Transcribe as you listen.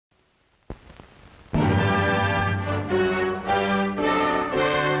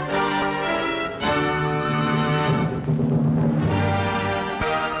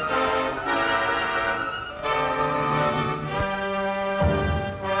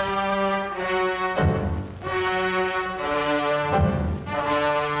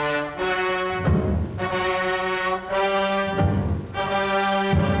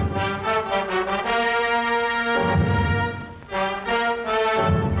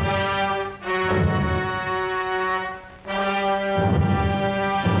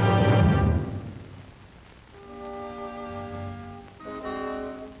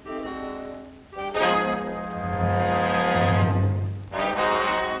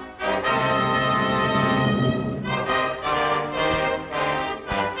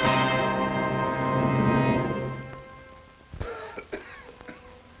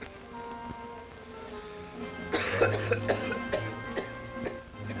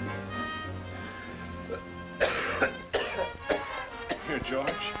George.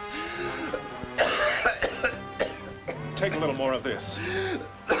 Take a little more of this.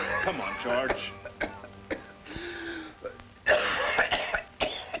 Come on, George.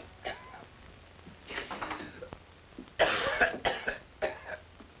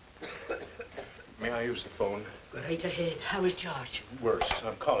 May I use the phone? Go right ahead. How is George? Worse.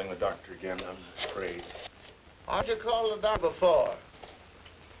 I'm calling the doctor again. I'm afraid. How'd you call the doctor before?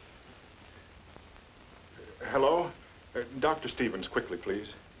 Hello? Dr. Stevens, quickly, please.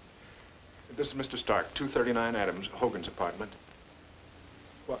 This is Mr. Stark, 239 Adams, Hogan's apartment.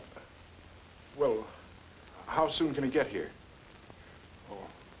 What? Well, how soon can he get here? Oh,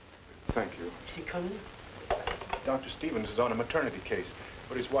 thank you. Is he coming? Dr. Stevens is on a maternity case,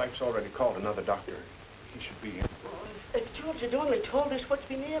 but his wife's already called another doctor. He should be in. Oh, if George had only told us what's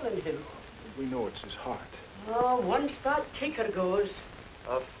been ailing him. We know it's his heart. Oh, once that ticker goes.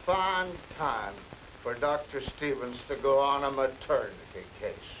 A fine time for Dr. Stevens to go on a maternity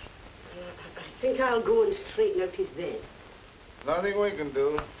case. I think I'll go and straighten out his bed. Nothing we can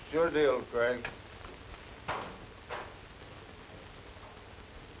do. It's your deal, Craig.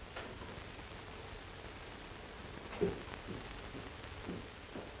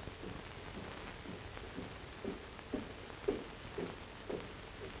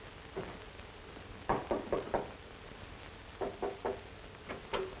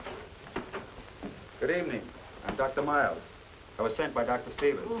 Good evening. I'm Dr. Miles. I was sent by Dr.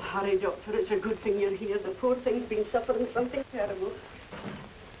 Stevens. Oh, Harry, Doctor, it's a good thing you're here. The poor thing's been suffering something terrible.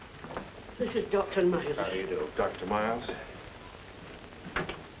 This is Dr. Miles. How do you do? Dr. Miles.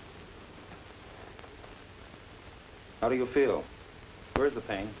 How do you feel? Where's the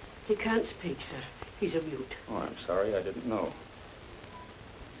pain? He can't speak, sir. He's a mute. Oh, I'm sorry. I didn't know.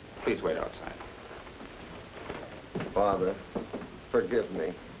 Please wait outside. Father, forgive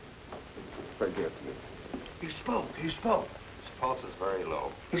me. Forgive me. He spoke. He spoke. His pulse is very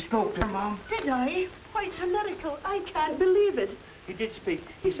low. He spoke to her, Mom. Did I? Why, it's a miracle. I can't believe it. He did speak.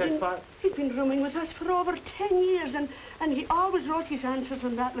 He said, Father. He's been rooming with us for over 10 years, and he always wrote his answers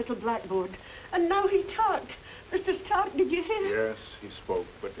on that little blackboard. And now he talked. Mr. Stark, did you hear? Yes, he spoke,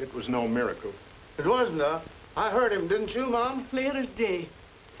 but it was no miracle. It wasn't, I heard him, didn't you, Mom? Clear as day.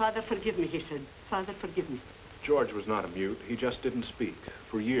 Father, forgive me, he said. Father, forgive me. George was not a mute. He just didn't speak.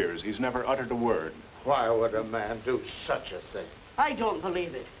 For years, he's never uttered a word. Why would a man do such a thing? I don't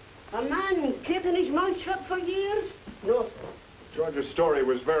believe it. A man keeping his mouth shut for years? No, sir. George's story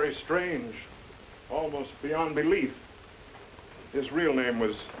was very strange, almost beyond belief. His real name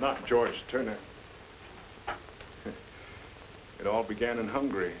was not George Turner. It all began in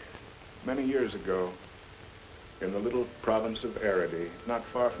Hungary, many years ago, in the little province of Aradi, not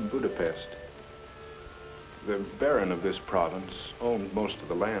far from Budapest. The Baron of this province owned most of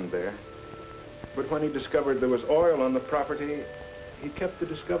the land there. But when he discovered there was oil on the property, he kept the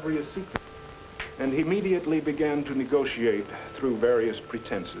discovery a secret. And he immediately began to negotiate through various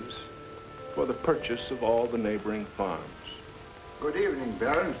pretenses for the purchase of all the neighboring farms. Good evening,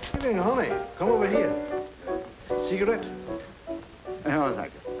 Baron. Good evening, honey. Come over here. Cigarette? No,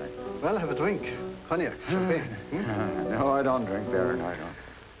 thank you. Thank you. Well, have a drink. Cognac, champagne. No, I don't drink, Baron. I don't.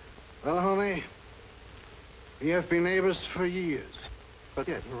 Well, honey, we have been neighbors for years. But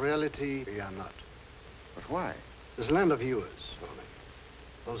yet, in reality, we are not. But why? This land of yours, honey.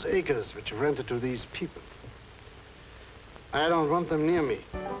 Those acres which you rented to these people. I don't want them near me.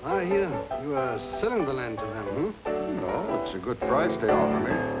 I hear you are selling the land to them, No, it's a good price they offer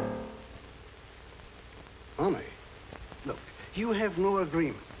me. Honey, look, you have no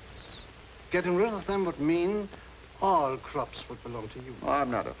agreements. Getting rid of them would mean all crops would belong to you. Oh,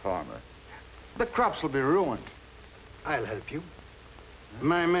 I'm not a farmer. The crops will be ruined. I'll help you.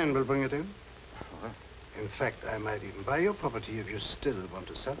 My men will bring it in. In fact, I might even buy your property if you still want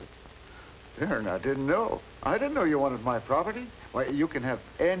to sell it. Baron, I didn't know. I didn't know you wanted my property. Why, you can have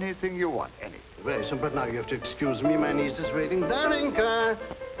anything you want, anything. Very simple, but now you have to excuse me. My niece is waiting. Darinka!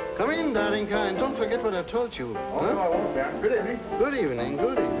 Come in, Darinka, and don't forget what I told you. Good evening. Good evening,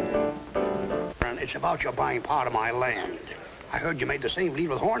 good evening. It's about your buying part of my land. I heard you made the same deal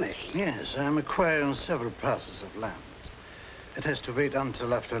with Horney. Yes, I'm acquiring several parcels of land. It has to wait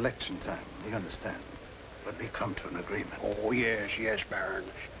until after election time, you understand. But we come to an agreement. Oh, yes, Baron.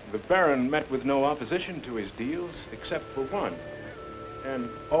 The Baron met with no opposition to his deals, except for one. And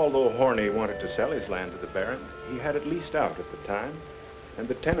although Horney wanted to sell his land to the Baron, he had it leased out at the time, and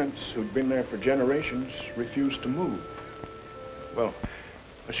the tenants who'd been there for generations refused to move. Well,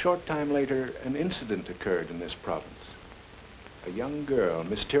 a short time later, an incident occurred in this province. A young girl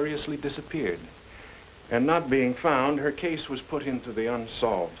mysteriously disappeared, and not being found, her case was put into the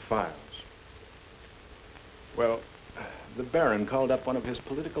unsolved files. Well, the Baron called up one of his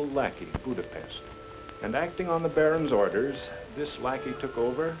political lackeys, Budapest. And acting on the Baron's orders, this lackey took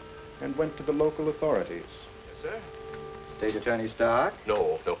over and went to the local authorities. Yes, sir? State Attorney Stark?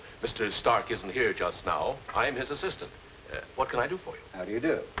 No. Mr. Stark isn't here just now. I'm his assistant. What can I do for you? How do you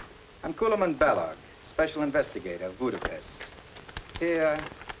do? I'm Kulaman Balog, Special Investigator of Budapest. Here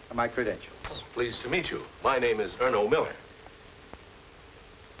are my credentials. Pleased to meet you. My name is Erno Miller.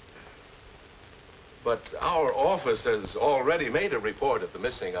 But our office has already made a report of the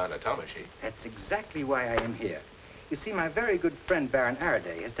missing Anna Tomashi. That's exactly why I am here. You see, my very good friend Baron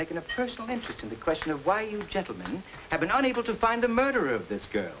Araday has taken a personal interest in the question of why you gentlemen have been unable to find the murderer of this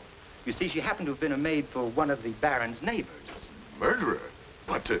girl. You see, she happened to have been a maid for one of the Baron's neighbors. Murderer?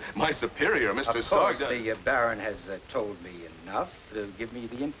 But my superior, Mr. Of Stark... course, the Baron has told me enough to give me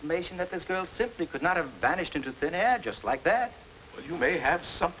the information that this girl simply could not have vanished into thin air just like that. Well, you may have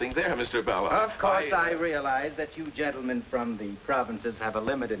something there, Mr. Balog. Of course, I realize that you gentlemen from the provinces have a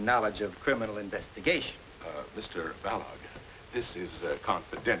limited knowledge of criminal investigation. Mr. Balog, this is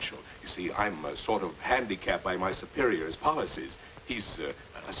confidential. You see, I'm sort of handicapped by my superior's policies. He's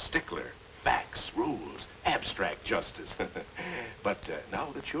a stickler. Facts, rules, abstract justice. But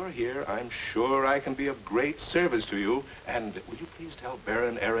now that you're here, I'm sure I can be of great service to you. And will you please tell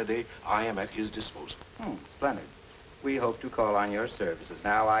Baron Araday I am at his disposal? Splendid. We hope to call on your services.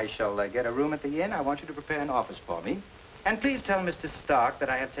 Now, I shall get a room at the inn. I want you to prepare an office for me. And please tell Mr. Stark that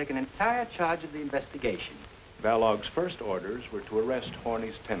I have taken entire charge of the investigation. Balog's first orders were to arrest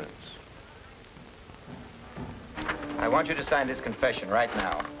Horney's tenants. I want you to sign this confession right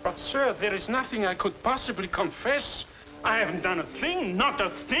now. But, sir, there is nothing I could possibly confess. I haven't done a thing, not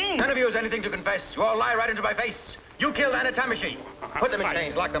a thing. None of you has anything to confess. You all lie right into my face. You killed Anna Tomashi. Put them in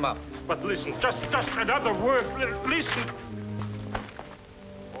chains, lock them up. But listen, just another word. Listen.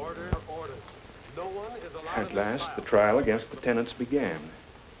 Order. No one is allowed. At last, the trial against the tenants began.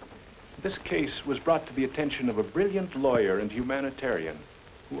 This case was brought to the attention of a brilliant lawyer and humanitarian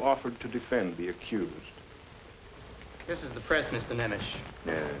who offered to defend the accused. This is the press, Mr. Nemes.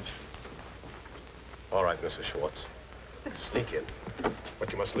 Yes. All right, Mrs. Schwartz. Sneak in.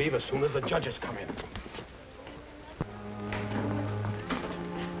 But you must leave as soon as the judges come in.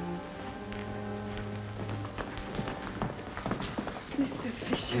 Mr.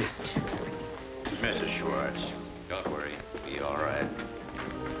 Fisher. Mrs. Schwartz, don't worry. Be all right.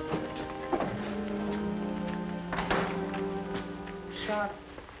 Sharp.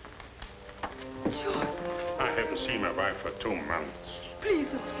 Sharp. I haven't seen my wife for 2 months. Please,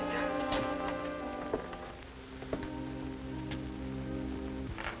 officer.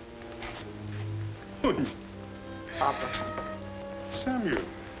 Papa. Samuel.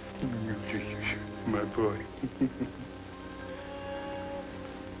 My boy.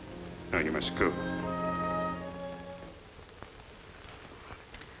 Now you must go.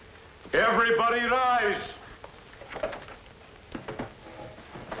 Everybody rise.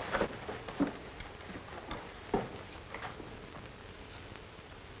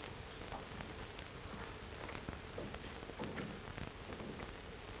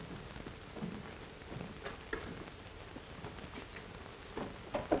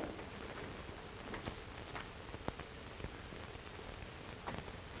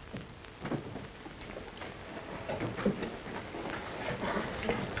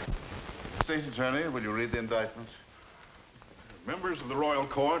 State Attorney, will you read the indictment? Members of the Royal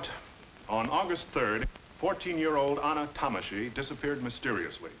Court, on August 3rd, 14-year-old Anna Tomashi disappeared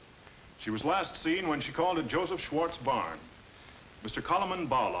mysteriously. She was last seen when she called at Joseph Schwartz' barn. Mr. Koloman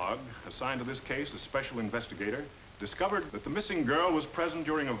Balog, assigned to this case as special investigator, discovered that the missing girl was present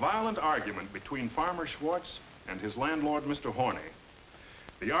during a violent argument between Farmer Schwartz and his landlord, Mr. Horney.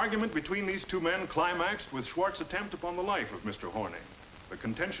 The argument between these two men climaxed with Schwartz's attempt upon the life of Mr. Horney. The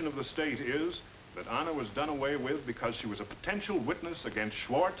contention of the state is that Anna was done away with because she was a potential witness against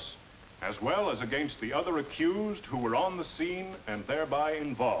Schwartz, as well as against the other accused who were on the scene and thereby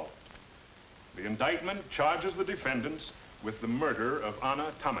involved. The indictment charges the defendants with the murder of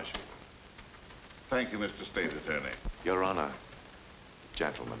Anna Tomashi. Thank you, Mr. State Attorney. Your Honor,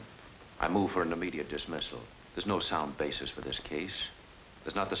 gentlemen, I move for an immediate dismissal. There's no sound basis for this case.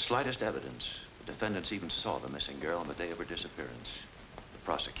 There's not the slightest evidence. The defendants even saw the missing girl on the day of her disappearance. The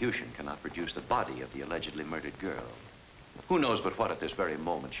prosecution cannot produce the body of the allegedly murdered girl. Who knows but what at this very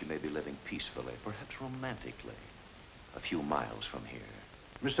moment she may be living peacefully, perhaps romantically, a few miles from here.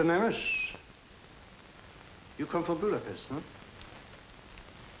 Mr. Nemes, you come from Budapest, huh?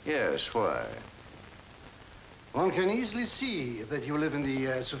 Yes, why? One can easily see that you live in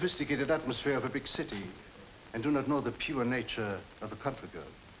the sophisticated atmosphere of a big city and do not know the pure nature of a country girl.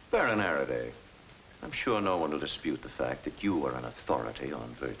 Baron Araday, I'm sure no one will dispute the fact that you are an authority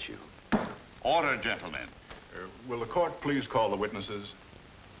on virtue. Order, gentlemen. Will the court please call the witnesses?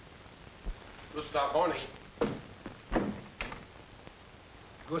 Gustav Horney.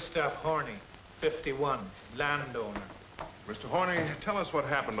 Gustav Horney, 51, landowner. Mr. Horney, tell us what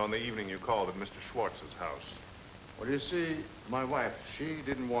happened on the evening you called at Mr. Schwartz's house. Well, you see, my wife, she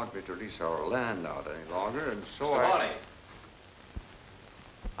didn't want me to lease our land out any longer, and so Mr. Horney.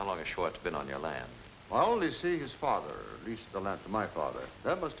 How long has Schwartz been on your land? Well, you see, his father leased the land to my father.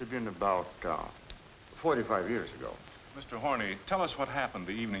 That must have been about 45 years ago. Mr. Horney, tell us what happened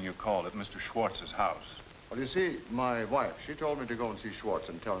the evening you called at Mr. Schwartz's house. Well, you see, my wife, she told me to go and see Schwartz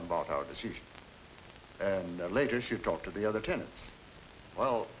and tell him about our decision. And later, she talked to the other tenants.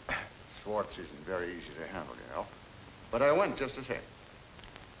 Well, Schwartz isn't very easy to handle, you know. But I went just the same.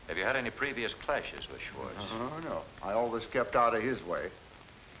 Have you had any previous clashes with Schwartz? No. I always kept out of his way.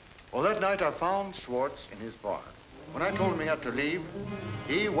 Well, that night I found Schwartz in his barn. When I told him he had to leave,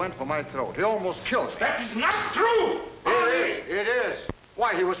 he went for my throat. He almost killed me. That is not true! It is.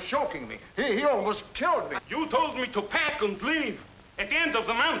 Why, he was choking me. He almost killed me. You told me to pack and leave at the end of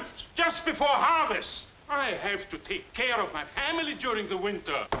the month, just before harvest. I have to take care of my family during the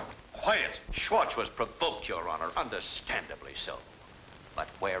winter. Quiet. Schwartz was provoked, Your Honor, understandably so. But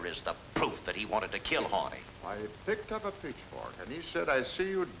where is the proof that he wanted to kill Horney? I picked up a pitchfork, and he said, "I see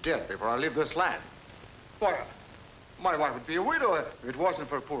you dead before I leave this land." Why, my wife would be a widow if it wasn't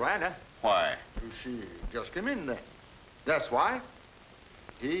for poor Anna. Why? She just came in then. That's why.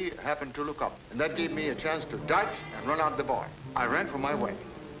 He happened to look up, and that gave me a chance to dodge and run out the barn. I ran for my way.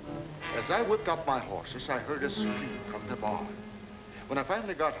 As I whipped up my horses, I heard a scream from the barn. When I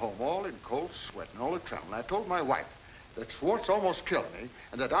finally got home, all in cold sweat and all the trembling, I told my wife that Schwartz almost killed me,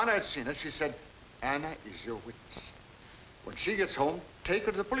 and that Anna had seen it. She said, "Anna is your witness. When she gets home, take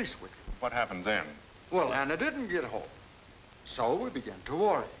her to the police with you." What happened then? Well, Anna didn't get home. So we began to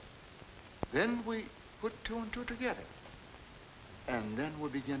worry. Then we put two and two together. And then we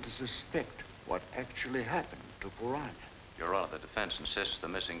began to suspect what actually happened to poor Anna. Your Honor, the defense insists the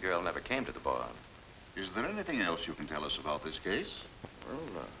missing girl never came to the barn. Is there anything else you can tell us about this case?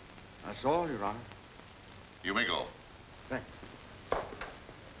 Well, that's all, Your Honor. You may go. Thank you.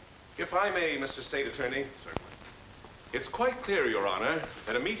 If I may, Mr. State Attorney. Certainly. It's quite clear, Your Honor,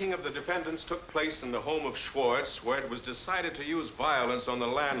 that a meeting of the defendants took place in the home of Schwartz, where it was decided to use violence on the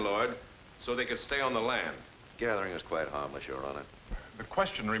landlord so they could stay on the land. Gathering was quite harmless, Your Honor. The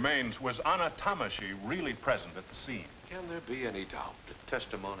question remains, was Anna Tamashi really present at the scene? Can there be any doubt? The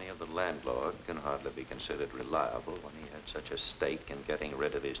testimony of the landlord can hardly be considered reliable when he had such a stake in getting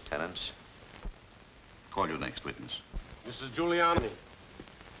rid of his tenants. Call your next witness. Mrs. Giuliani.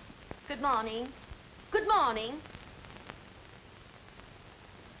 Good morning. Good morning.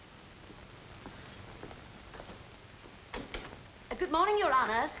 Good morning, Your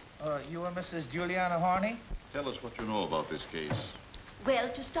Honors. You are Mrs. Juliana Horney? Tell us what you know about this case. Well,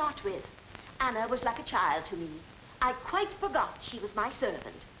 to start with, Anna was like a child to me. I quite forgot she was my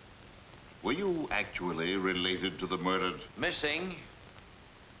servant. Were you actually related to the murdered? Missing.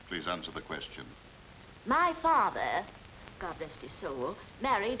 Please answer the question. My father, God rest his soul,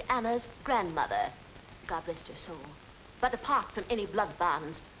 married Anna's grandmother, God rest her soul. But apart from any blood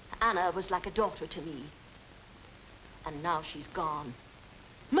bonds, Anna was like a daughter to me. And now she's gone.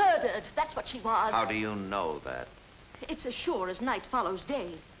 Murdered, that's what she was. How do you know that? It's as sure as night follows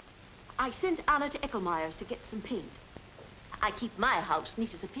day. I sent Anna to Eckelmeyer's to get some paint. I keep my house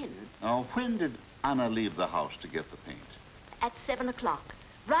neat as a pin. Now, when did Anna leave the house to get the paint? At 7 o'clock,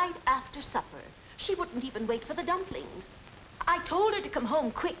 right after supper. She wouldn't even wait for the dumplings. I told her to come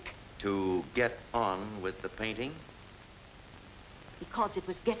home quick. To get on with the painting? Because it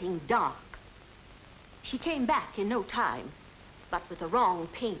was getting dark. She came back in no time, but with the wrong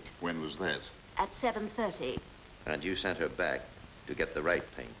paint. When was that? At 7:30. And you sent her back to get the right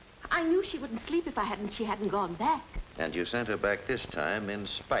paint? I knew she wouldn't sleep if she hadn't gone back. And you sent her back this time in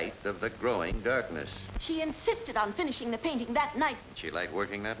spite of the growing darkness. She insisted on finishing the painting that night. She liked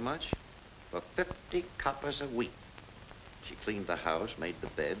working that much? For 50 coppers a week. She cleaned the house, made the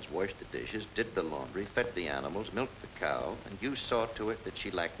beds, washed the dishes, did the laundry, fed the animals, milked the cow, and you saw to it that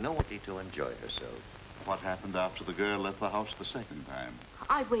she lacked no ability to enjoy herself. What happened after the girl left the house the second time?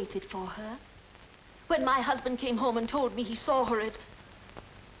 I waited for her. When my husband came home and told me he saw her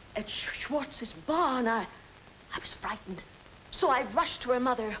at Schwartz's barn, I was frightened. So I rushed to her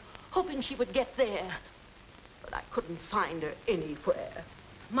mother, hoping she would get there. But I couldn't find her anywhere.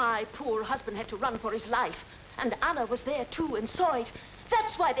 My poor husband had to run for his life. And Anna was there, too, and saw it.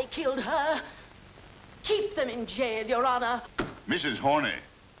 That's why they killed her. Keep them in jail, Your Honor. Mrs. Horney.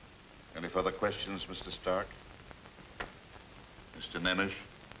 Any further questions, Mr. Stark? Mr. Nemish?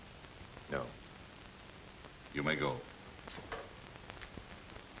 No. You may go.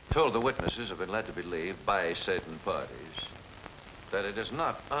 Told the witnesses have been led to believe by certain parties that it is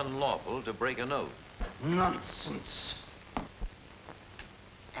not unlawful to break an oath. Nonsense.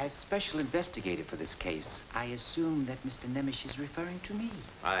 As special investigator for this case, I assume that Mr. Nemish is referring to me.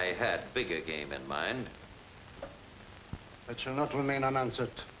 I had bigger game in mind. That shall not remain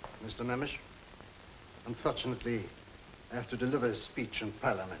unanswered, Mr. Nemish. Unfortunately, I have to deliver a speech in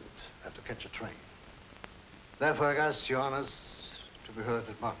Parliament. I have to catch a train. Therefore, I ask your honors to be heard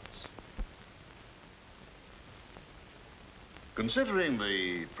at once. Considering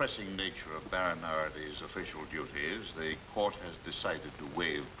the pressing nature of Baron Arady's official duties, the court has decided to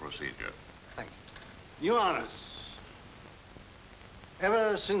waive procedure. Thank you. Your honors,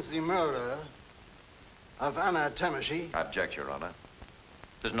 ever since the murder of Anna Tamashie... I object, Your Honor.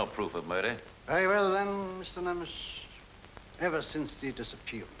 There's no proof of murder. Very well, then, Mr. Nemish. Ever since the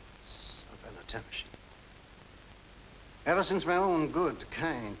disappearance of Anna Tamashie. Ever since my own good,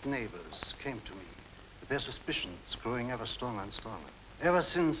 kind neighbors came to me with their suspicions growing ever stronger and stronger. Ever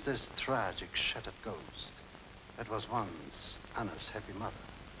since this tragic, shattered ghost that was once Anna's happy mother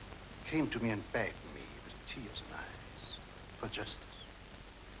came to me and begged me with tears in eyes for justice.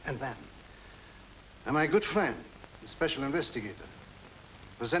 And then, my good friend, the special investigator,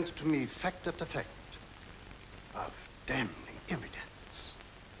 presented to me fact after fact of damning evidence.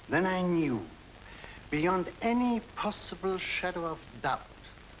 Then I knew, beyond any possible shadow of doubt,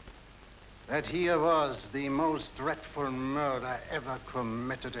 that here was the most dreadful murder ever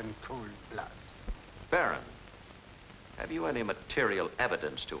committed in cold blood. Baron, have you any material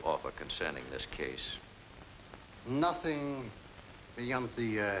evidence to offer concerning this case? Nothing beyond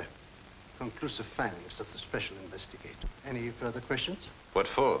the conclusive findings of the special investigator. Any further questions? What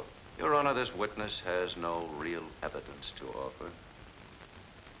for? Your Honor, this witness has no real evidence to offer.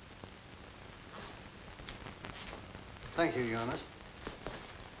 Thank you, Your Honor.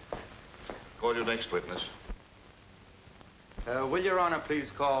 Call your next witness. Will Your Honor please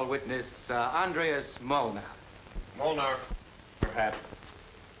call witness Andreas Molnar? Molnar, perhaps.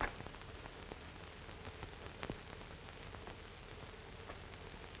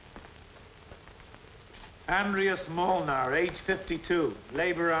 Andreas Molnar, age 52,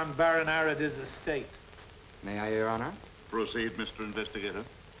 labor on Baron Arady's estate. May I, Your Honor? Proceed, Mr. Investigator.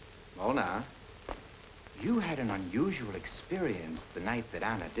 Molnar, you had an unusual experience the night that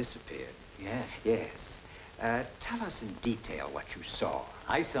Anna disappeared. Yes. Yes. Tell us in detail what you saw.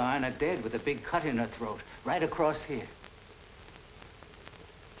 I saw Anna dead with a big cut in her throat, right across here.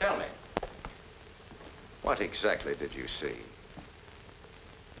 Tell me, what exactly did you see?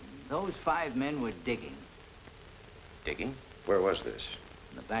 Those 5 men were digging. Digging? Where was this?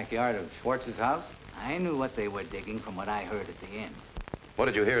 In the backyard of Schwartz's house. I knew what they were digging from what I heard at the inn. What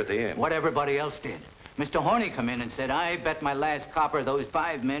did you hear at the inn? What everybody else did. Mr. Horney come in and said, I bet my last copper those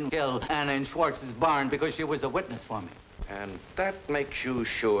 5 men killed Anna in Schwartz's barn because she was a witness for me. And that makes you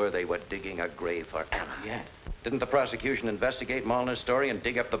sure they were digging a grave for Anna? Yes. Didn't the prosecution investigate Molnar's story and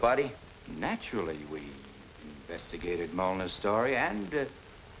dig up the body? Naturally, we investigated Molnar's story, and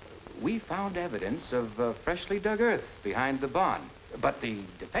we found evidence of freshly dug earth behind the barn. But the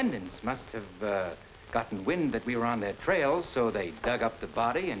defendants must have gotten wind that we were on their trail, so they dug up the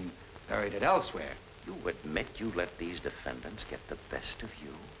body and buried it elsewhere. You admit you let these defendants get the best of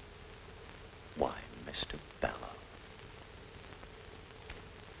you? Why, Mr. Bellow?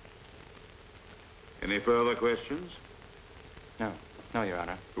 Any further questions? No, Your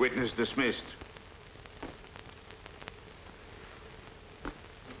Honor. Witness dismissed.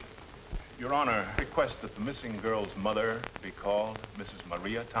 Your Honor, request that the missing girl's mother be called, Mrs.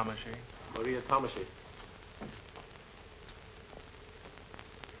 Maria Tamashie. Maria Tamashie.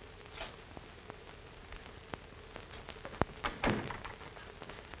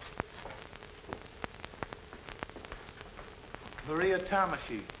 Maria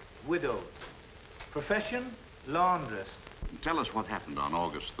Tamashie, widowed. Profession, laundress. Tell us what happened on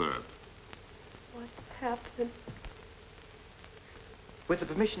August 3rd. What happened? With the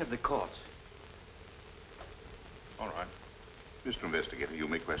permission of the court. All right. Mr. Investigator, you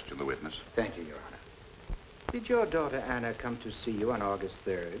may question the witness. Thank you, Your Honor. Did your daughter Anna come to see you on August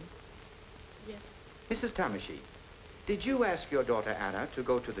 3rd? Yes. Mrs. Tamashie, did you ask your daughter Anna to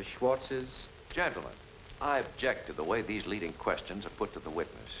go to the Schwartzes? Gentlemen, I object to the way these leading questions are put to the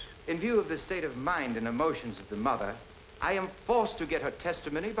witness. In view of the state of mind and emotions of the mother, I am forced to get her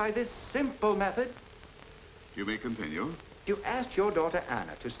testimony by this simple method. You may continue. You asked your daughter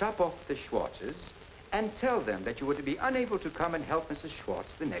Anna to stop off at the Schwartzes and tell them that you were to be unable to come and help Mrs.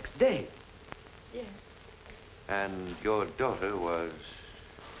 Schwartz the next day. Yes. And your daughter was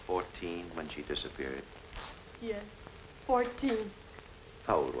 14 when she disappeared? Yes. 14.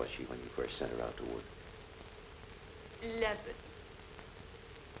 How old was she when you first sent her out to work? 11.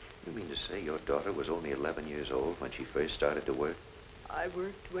 You mean to say your daughter was only 11 years old when she first started to work? I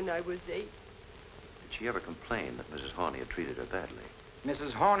worked when I was 8. Did she ever complain that Mrs. Horney had treated her badly?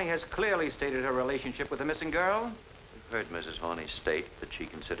 Mrs. Horney has clearly stated her relationship with the missing girl. You've heard Mrs. Horney state that she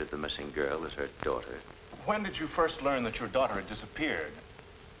considered the missing girl as her daughter. When did you first learn that your daughter had disappeared?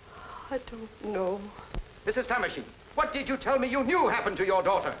 I don't know. Mrs. Tamashine, what did you tell me you knew happened to your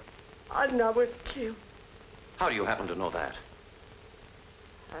daughter? Anna was killed. How do you happen to know that?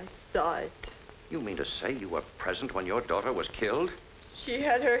 I saw it. You mean to say you were present when your daughter was killed? She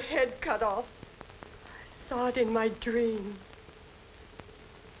had her head cut off. I saw it in my dream.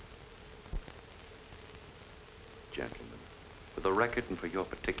 Gentlemen, for the record and for your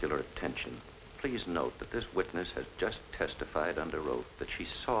particular attention, please note that this witness has just testified under oath that she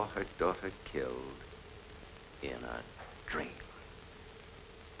saw her daughter killed in a dream.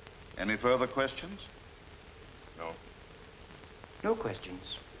 Any further questions? No. No questions.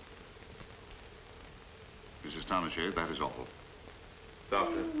 Mrs. Townshend, that is all.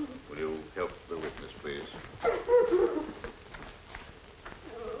 Doctor, will you help the witness, please?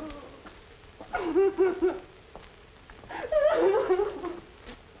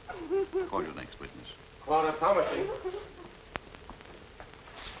 Call your next witness. Clara Thomasy.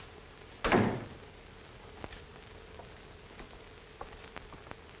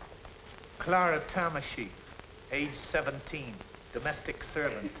 Clara Tamashine, age 17, domestic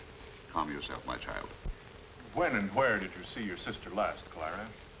servant. Calm yourself, my child. When and where did you see your sister last, Clara?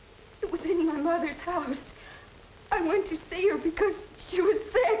 It was in my mother's house. I went to see her because she was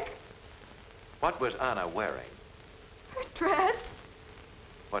sick. What was Anna wearing? Her dress,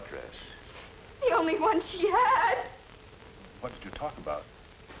 What dress? the only one she had. What did you talk about?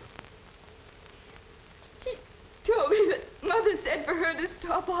 She told me that Mother said for her to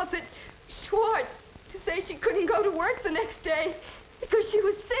stop off at Schwartz to say she couldn't go to work the next day because she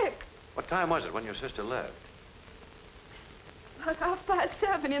was sick. What time was it when your sister left? About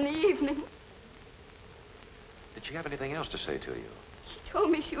 7:30 in the evening. Did she have anything else to say to you? She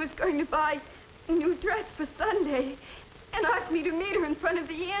told me she was going to buy a new dress for Sunday and asked me to meet her in front of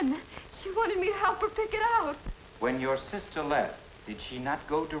the inn. She wanted me to help her pick it out. When your sister left, did she not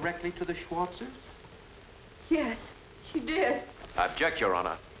go directly to the Schwartzes? Yes, she did. I object, Your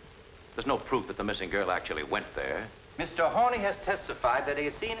Honor. There's no proof that the missing girl actually went there. Mr. Horney has testified that he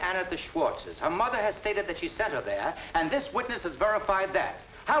has seen Anna at the Schwartzes. Her mother has stated that she sent her there, and this witness has verified that.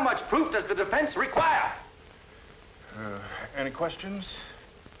 How much proof does the defense require? Any questions?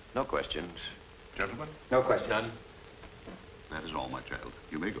 No questions. Gentlemen? No questions. None. That is all, my child.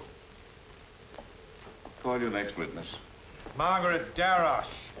 You may go. Call your next witness. Margaret Darosh.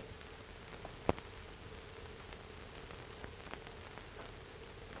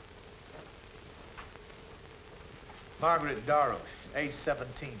 Margaret Darosh, age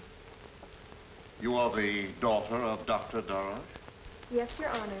 17. You are the daughter of Dr. Darosh? Yes, Your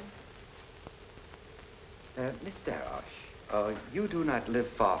Honor. Miss Darosh, you do not live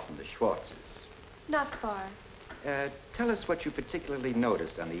far from the Schwartzes. Not far. Tell us what you particularly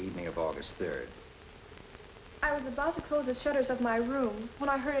noticed on the evening of August 3rd. I was about to close the shutters of my room when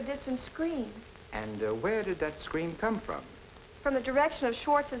I heard a distant scream. And where did that scream come from? From the direction of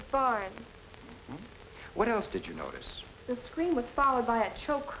Schwartz's barn. What else did you notice? The scream was followed by a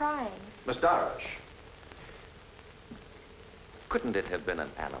choked crying. Miss Darosh, couldn't it have been an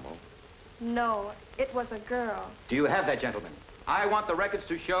animal? No, it was a girl. Do you have that, gentlemen? I want the records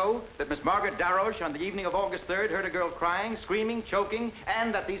to show that Miss Margaret Darosh on the evening of August 3rd heard a girl crying, screaming, choking,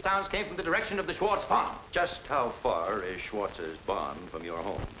 and that these sounds came from the direction of the Schwartz farm. Just how far is Schwartz's barn from your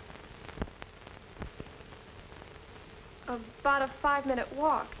home? About a 5-minute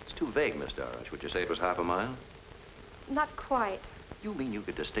walk. It's too vague, Miss Darosh. Would you say it was half a mile? Not quite. You mean you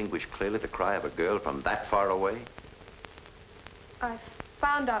could distinguish clearly the cry of a girl from that far away? I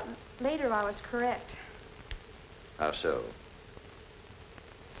found out later I was correct. How so?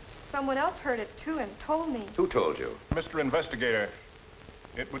 Someone else heard it, too, and told me. Who told you? Mr. Investigator,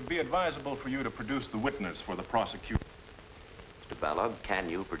 it would be advisable for you to produce the witness for the prosecution. Mr. Balog, can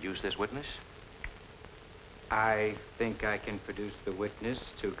you produce this witness? I think I can produce the witness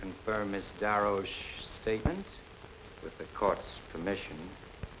to confirm Miss Darosh's statement with the court's permission.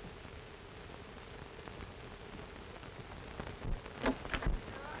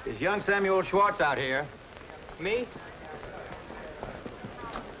 Is young Samuel Schwartz out here? Me?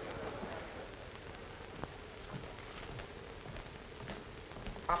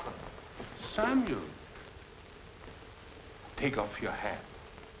 husband. Samuel, take off your hat.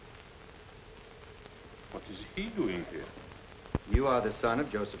 What is he doing here? You are the son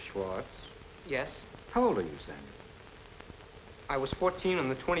of Joseph Schwartz. Yes. How old are you, Samuel? I was 14 on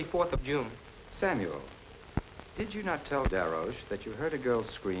the 24th of June. Samuel, did you not tell Daroche that you heard a girl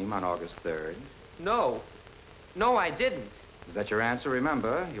scream on August 3rd? No. No, I didn't. Is that your answer?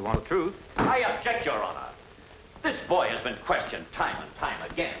 Remember, you want the truth. I object, Your Honor. This boy has been questioned time and time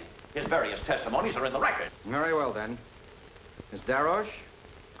again. His various testimonies are in the record. Very well, then. Miss Daroche,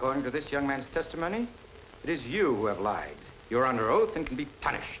 according to this young man's testimony, it is you who have lied. You're under oath and can be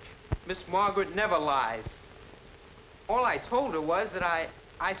punished. Miss Margaret never lies. All I told her was that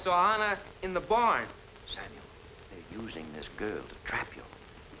I saw Anna in the barn. Samuel, they're using this girl to trap you.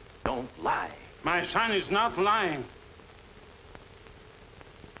 Don't lie. My son is not lying.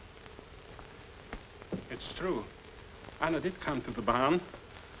 It's true. Anna did come to the barn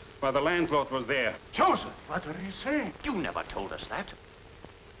while the landlord was there. Joseph, what are you saying? You never told us that.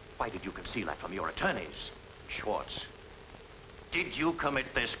 Why did you conceal that from your attorneys? Schwartz, did you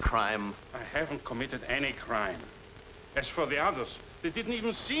commit this crime? I haven't committed any crime. As for the others, they didn't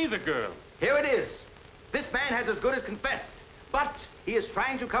even see the girl. Here it is. This man has as good as confessed, but he is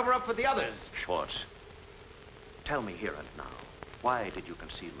trying to cover up for the others. Schwartz, tell me here and now, why did you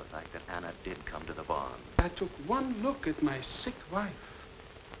conceal the fact that Anna did come to the barn? I took one look at my sick wife,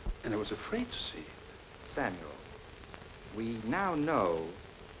 and I was afraid to see. Samuel, we now know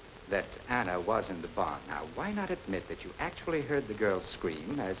that Anna was in the barn. Now, why not admit that you actually heard the girl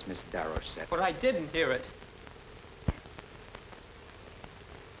scream, as Miss Daroche said? But I didn't hear it.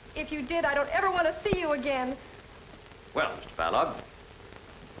 If you did, I don't ever want to see you again. Well, Mr. Balog,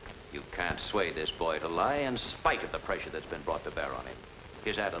 you can't sway this boy to lie in spite of the pressure that's been brought to bear on him.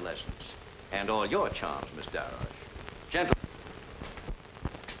 His adolescence, and all your charms, Miss Daroche. Gentlemen.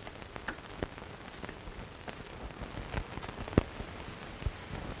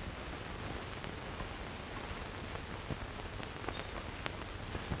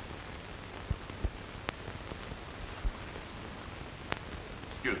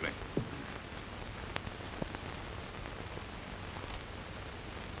 Excuse me.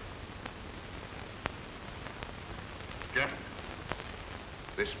 Gentlemen,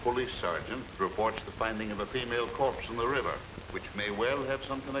 this police sergeant reports the finding of a female corpse in the river, which may well have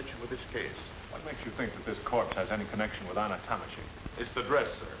some connection with this case. What makes you think that this corpse has any connection with Anna Tamashik? It's the dress,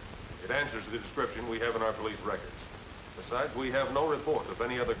 sir. It answers the description we have in our police records. Besides, we have no report of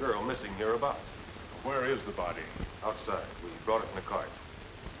any other girl missing hereabouts. Where is the body? Outside. We brought it in a cart.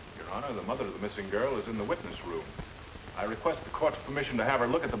 Your Honor, the mother of the missing girl is in the witness room. I request the court's permission to have her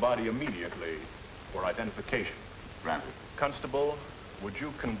look at the body immediately for identification. Granted. Constable, would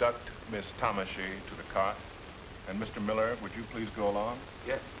you conduct Miss Tamashik to the cart? And Mr. Miller, would you please go along?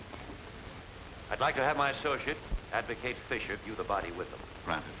 Yes. I'd like to have my associate, Advocate Fisher, view the body with them.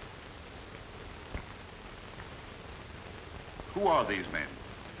 Granted. Who are these men?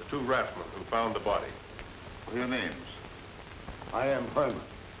 The two raftsmen who found the body. What are your names? I am Herman.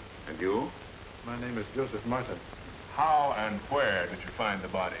 And you? My name is Joseph Martin. How and where did you find the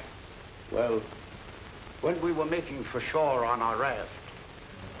body? Well, when we were making for shore on our raft,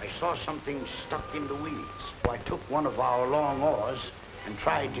 I saw something stuck in the weeds. So I took one of our long oars and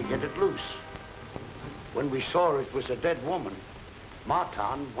tried to get it loose. When we saw it was a dead woman,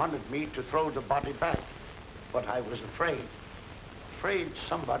 Martin wanted me to throw the body back, but I was afraid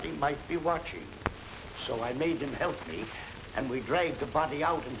somebody might be watching. So I made him help me, and we dragged the body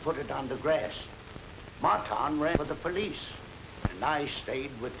out and put it on the grass. Martin ran for the police, and I stayed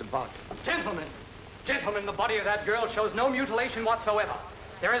with the body. Gentlemen, the body of that girl shows no mutilation whatsoever.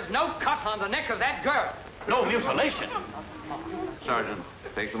 There is no cut on the neck of that girl. No mutilation? Sergeant,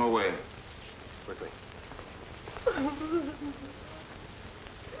 take them away. Quickly.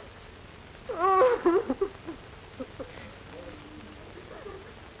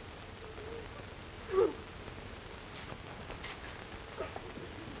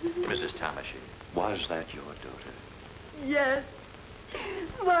 Mrs. Tamashik, was that your daughter? Yes.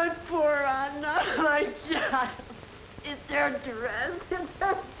 My poor Anna, my child. It's her dress. It's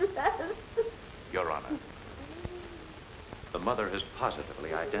her dress. Your Honor, the mother has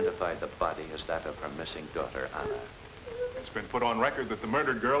positively identified the body as that of her missing daughter, Anna. It's been put on record that the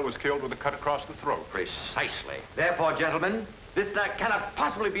murdered girl was killed with a cut across the throat. Precisely. Therefore, gentlemen, this cannot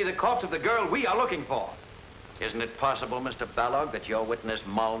possibly be the corpse of the girl we are looking for. Isn't it possible, Mr. Balog, that your witness,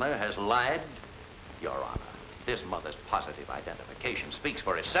 Molnar, has lied? Your Honor, this mother's positive identification speaks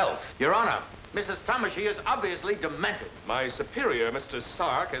for itself. Your Honor, Mrs. Tamashik is obviously demented. My superior, Mr.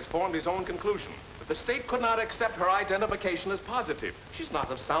 Sark, has formed his own conclusion that The state could not accept her identification as positive. She's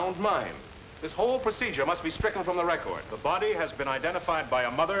not of sound mind. This whole procedure must be stricken from the record. The body has been identified by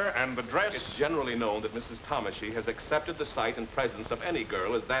a mother, and the dress... It's generally known that Mrs. Tomashy has accepted the sight and presence of any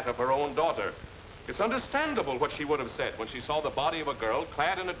girl as that of her own daughter. It's understandable what she would have said when she saw the body of a girl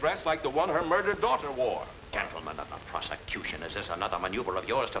clad in a dress like the one her murdered daughter wore. Gentlemen of the prosecution, is this another maneuver of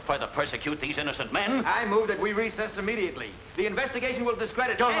yours to further persecute these innocent men? I move that we recess immediately. The investigation will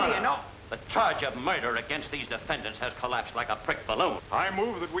discredit any and all. The charge of murder against these defendants has collapsed like a prick balloon. I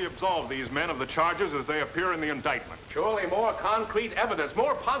move that we absolve these men of the charges as they appear in the indictment. Surely more concrete evidence,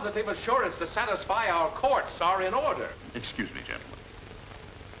 more positive assurance to satisfy our courts are in order. Excuse me, gentlemen.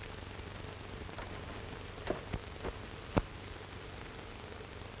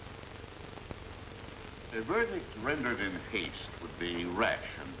 A verdict rendered in haste would be rash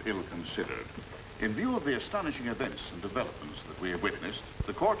and ill-considered. In view of the astonishing events and developments that we have witnessed,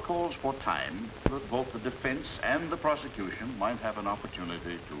 the court calls for time that both the defense and the prosecution might have an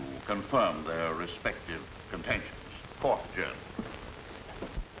opportunity to confirm their respective contentions. Court adjourned.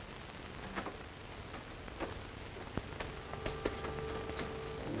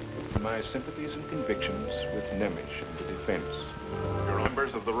 My sympathies and convictions with Nemish and the defense. Your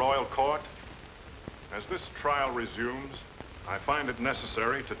members of the Royal Court, as this trial resumes, I find it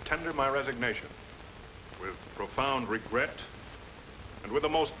necessary to tender my resignation with profound regret and with the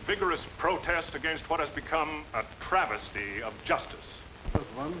most vigorous protest against what has become a travesty of justice. But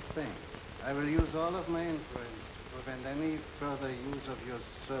one thing, I will use all of my influence to prevent any further use of your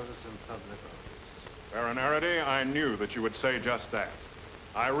service in public office. Baron Araday, I knew that you would say just that.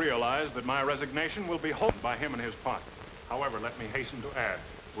 I realize that my resignation will be held by him and his party. However, let me hasten to add,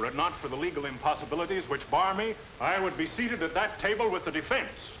 were it not for the legal impossibilities which bar me, I would be seated at that table with the defense.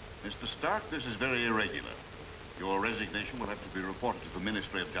 Mr. Stark, this is very irregular. Your resignation will have to be reported to the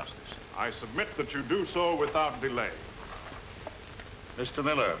Ministry of Justice. I submit that you do so without delay. Mr.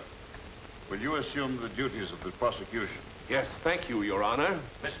 Miller, will you assume the duties of the prosecution? Yes, thank you, Your Honor.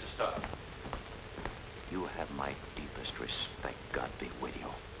 Mr. Stark, you have my deepest respect. God be with you.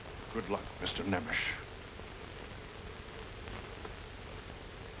 Good luck, Mr. Nemish.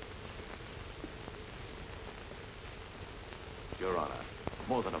 Your Honor,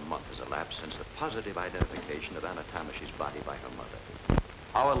 more than a month has elapsed since the positive identification of Anna Tamashy's body by her mother.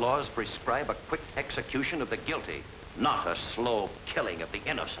 Our laws prescribe a quick execution of the guilty, not a slow killing of the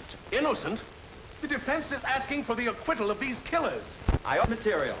innocent. Innocent? The defense is asking for the acquittal of these killers. I owe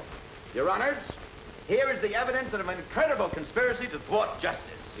material. Your Honors, here is the evidence of an incredible conspiracy to thwart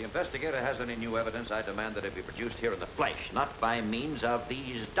justice. The investigator has any new evidence, I demand that it be produced here in the flesh, not by means of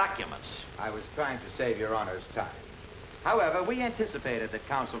these documents. I was trying to save Your Honor's time. However, we anticipated that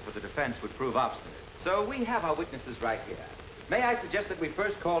counsel for the defense would prove obstinate. So we have our witnesses right here. May I suggest that we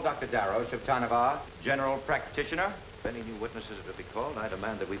first call Dr. Darroch of Tanavar, general practitioner? If any new witnesses are to be called, I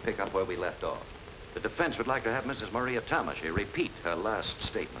demand that we pick up where we left off. The defense would like to have Mrs. Maria Tamashy repeat her last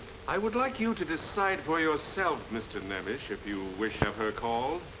statement. I would like you to decide for yourself, Mr. Nemish, if you wish to have her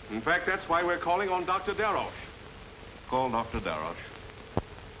called. In fact, that's why we're calling on Dr. Darroch. Call Dr. Darroch.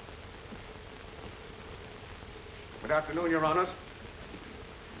 Good afternoon, Your Honors.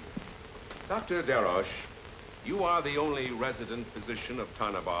 Dr. Darroch, you are the only resident physician of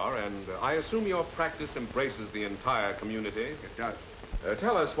Tanavar, and I assume your practice embraces the entire community? It does.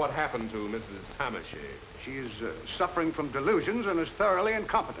 Tell us what happened to Mrs. Tamashy. She is suffering from delusions and is thoroughly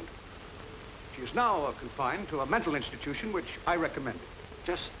incompetent. She is now confined to a mental institution, which I recommend.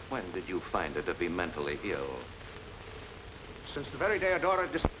 Just when did you find her to be mentally ill? Since the very day her daughter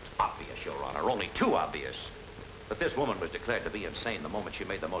Obvious, Your Honor, only too obvious. But this woman was declared to be insane the moment she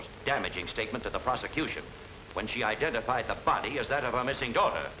made the most damaging statement to the prosecution, when she identified the body as that of her missing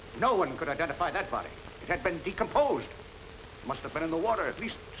daughter. No one could identify that body. It had been decomposed. It must have been in the water at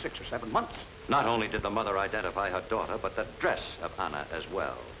least 6 or 7 months. Not only did the mother identify her daughter, but the dress of Anna as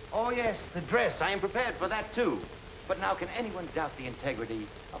well. Oh, yes, the dress. I am prepared for that, too. But now, can anyone doubt the integrity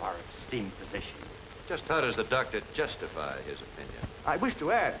of our esteemed physician? Just how does the doctor justify his opinion? I wish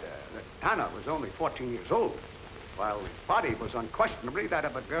to add that Anna was only 14 years old, while the body was unquestionably that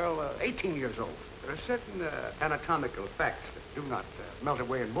of a girl 18 years old. There are certain anatomical facts that do not melt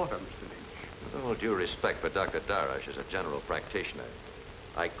away in water, Mr. Lynch. With all due respect for Dr. Darroch as a general practitioner,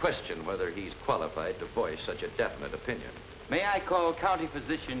 I question whether he's qualified to voice such a definite opinion. May I call County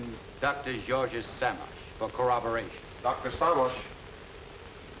Physician Dr. Georges Samosh for corroboration? Dr. Samosh.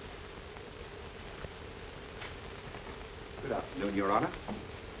 Good afternoon, Your Honor.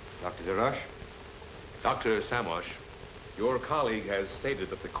 Dr. Darroch. Dr. Samosh, your colleague has stated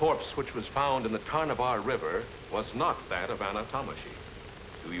that the corpse which was found in the Tarnavar River was not that of Anna Tamashy.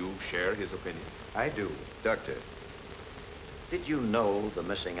 Do you share his opinion? I do. Doctor, did you know the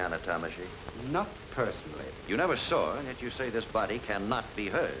missing anatomically? Not personally. You never saw her, and yet you say this body cannot be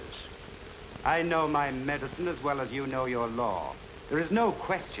hers. I know my medicine as well as you know your law. There is no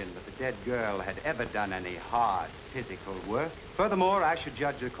question that the dead girl had ever done any hard physical work. Furthermore, I should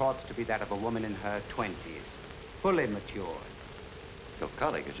judge the corpse to be that of a woman in her 20s, fully matured. Your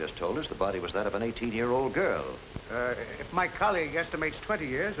colleague has just told us the body was that of an 18-year-old girl. If my colleague estimates 20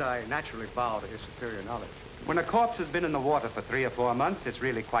 years, I naturally bow to his superior knowledge. When a corpse has been in the water for 3 or 4 months, it's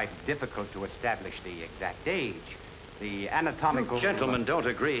really quite difficult to establish the exact age. The anatomical... You gentlemen don't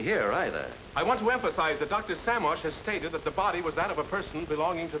agree here either. I want to emphasize that Dr. Samosh has stated that the body was that of a person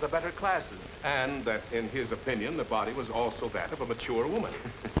belonging to the better classes, and that, in his opinion, the body was also that of a mature woman.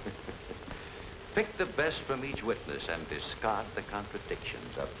 Pick the best from each witness and discard the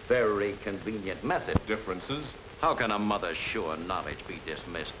contradictions. A very convenient method. Differences? How can a mother's sure knowledge be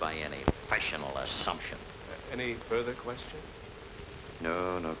dismissed by any professional assumption? Any further questions?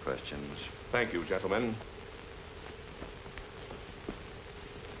 No, no questions. Thank you, gentlemen.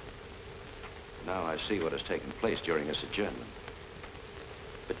 Now I see what has taken place during this adjournment.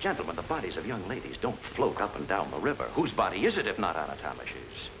 But, gentlemen, the bodies of young ladies don't float up and down the river. Whose body is it, if not Anatomic's?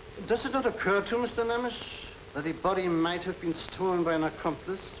 Does it not occur to you, Mr. Nemes, that the body might have been stolen by an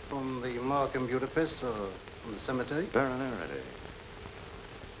accomplice from the morgue in Budapest or from the cemetery? Baron Araday.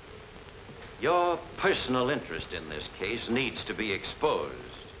 Your personal interest in this case needs to be exposed.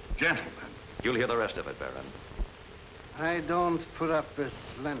 Gentlemen. You'll hear the rest of it, Baron. I don't put up with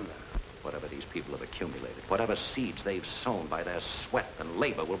slender. Whatever these people have accumulated, whatever seeds they've sown by their sweat and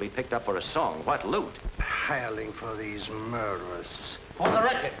labor will be picked up for a song. What loot? Hireling for these murderers. For the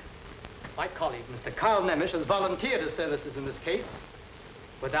record, my colleague, Mr. Carl Nemes, has volunteered his services in this case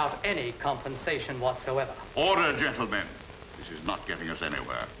without any compensation whatsoever. Order, gentlemen. This is not getting us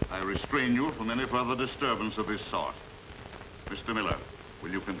anywhere. I restrain you from any further disturbance of this sort. Mr. Miller, will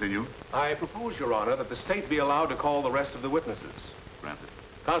you continue? I propose, Your Honor, that the state be allowed to call the rest of the witnesses. Granted.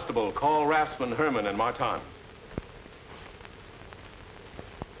 Constable, call Rassman, Herman, and Martin.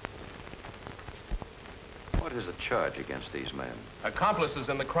 What is the charge against these men? Accomplices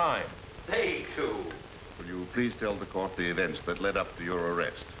in the crime. They too. Will you please tell the court the events that led up to your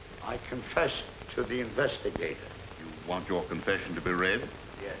arrest? I confess to the investigator. You want your confession to be read?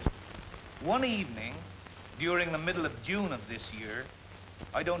 Yes. One evening, during the middle of June of this year,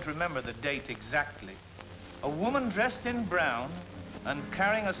 I don't remember the date exactly, a woman dressed in brown and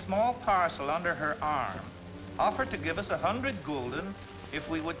carrying a small parcel under her arm offered to give us 100 gulden if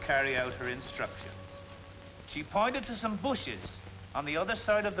we would carry out her instructions. She pointed to some bushes on the other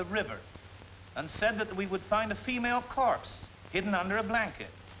side of the river and said that we would find a female corpse hidden under a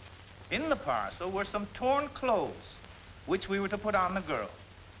blanket. In the parcel were some torn clothes, which we were to put on the girl.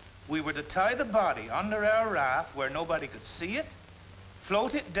 We were to tie the body under our raft where nobody could see it,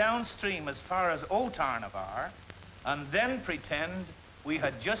 float it downstream as far as Otarnavar, and then pretend we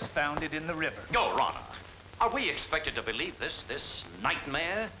had just found it in the river. Your Honor, are we expected to believe this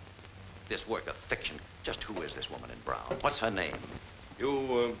nightmare? This work of fiction? Just who is this woman in brown? What's her name?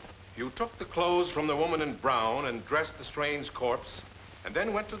 You took the clothes from the woman in brown and dressed the strange corpse, and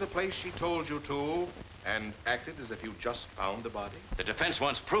then went to the place she told you to and acted as if you just found the body? The defense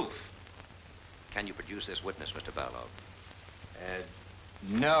wants proof. Can you produce this witness, Mr. Balog?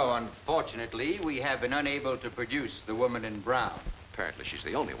 No, unfortunately, we have been unable to produce the woman in brown. Apparently she's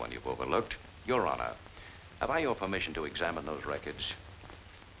the only one you've overlooked. Your Honor, have I your permission to examine those records?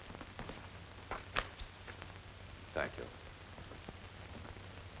 Thank you.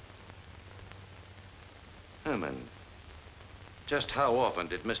 Herman, just how often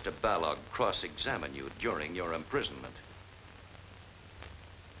did Mr. Balog cross-examine you during your imprisonment?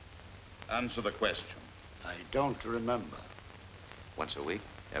 Answer the question. I don't remember. Once a week?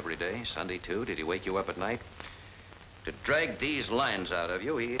 Every day? Sunday, too? Did he wake you up at night? To drag these lines out of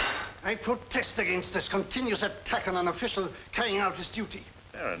you, he... I protest against this continuous attack on an official carrying out his duty.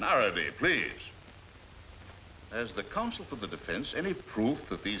 Baron Araday, please. Has the counsel for the defense any proof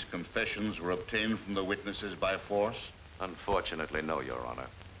that these confessions were obtained from the witnesses by force? Unfortunately, no, Your Honor.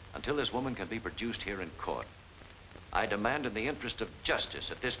 Until this woman can be produced here in court, I demand in the interest of justice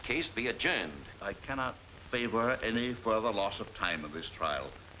that this case be adjourned. I cannot favor any further loss of time in this trial.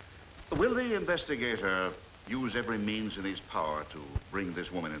 Will the investigator use every means in his power to bring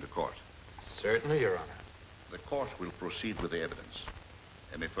this woman into court? Certainly, Your Honor. The court will proceed with the evidence.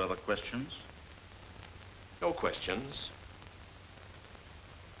 Any further questions? No questions.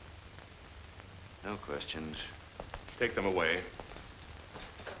 No questions. Take them away.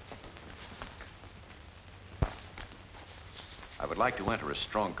 I would like to enter a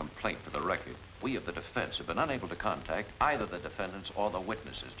strong complaint for the record. We of the defense have been unable to contact either the defendants or the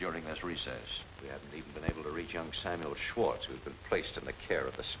witnesses during this recess. We haven't even been able to reach young Samuel Schwartz, who's been placed in the care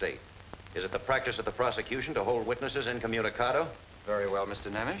of the state. Is it the practice of the prosecution to hold witnesses incommunicado? Very well,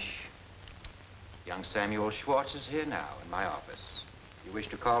 Mr. Nemish. Young Samuel Schwartz is here now in my office. You wish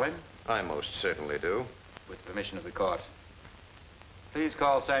to call him? I most certainly do. With permission of the court. Please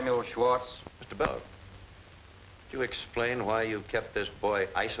call Samuel Schwartz. Mr. Bell, could you explain why you kept this boy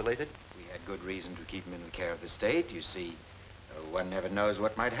isolated? We had good reason to keep him in the care of the state. You see, one never knows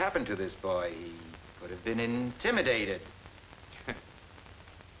what might happen to this boy. He could have been intimidated.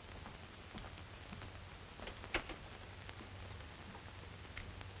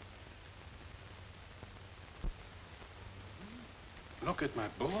 Look at my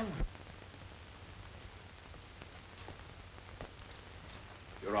boy.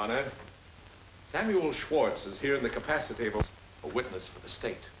 Your Honor, Samuel Schwartz is here in the capacity of a witness for the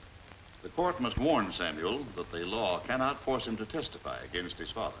state. The court must warn Samuel that the law cannot force him to testify against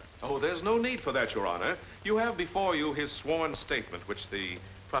his father. Oh, there's no need for that, Your Honor. You have before you his sworn statement, which the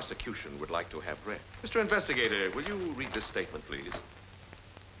prosecution would like to have read. Mr. Investigator, will you read this statement, please?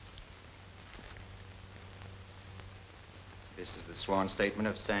 This is the sworn statement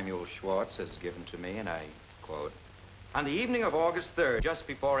of Samuel Schwartz as given to me, and I quote, "On the evening of August 3rd, just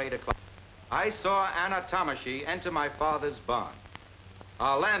before 8 o'clock, I saw Anna Tomashi enter my father's barn.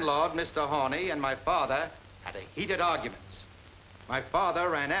 Our landlord, Mr. Horney, and my father had a heated argument. My father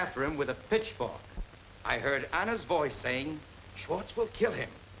ran after him with a pitchfork. I heard Anna's voice saying, 'Schwartz will kill him.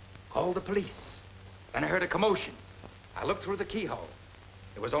 Call the police.' Then I heard a commotion. I looked through the keyhole.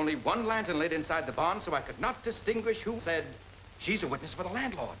 There was only one lantern lit inside the barn, so I could not distinguish who said, 'She's a witness for the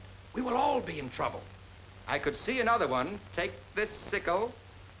landlord. We will all be in trouble.' I could see another one take this sickle.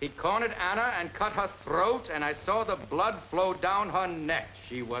 He cornered Anna and cut her throat, and I saw the blood flow down her neck.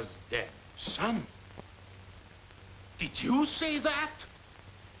 She was dead." Son, did you say that?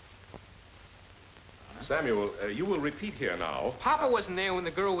 Samuel, you will repeat here now. Papa wasn't there when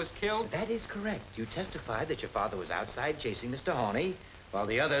the girl was killed. That is correct. You testified that your father was outside chasing Mr. Horney while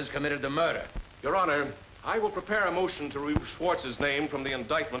the others committed the murder. Your Honor, I will prepare a motion to remove Schwartz's name from the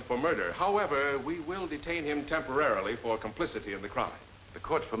indictment for murder. However, we will detain him temporarily for complicity in the crime. With the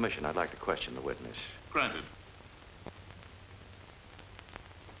court's permission, I'd like to question the witness. Granted.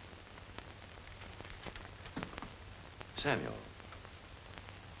 Samuel,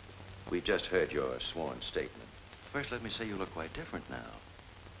 we've just heard your sworn statement. First, let me say you look quite different now.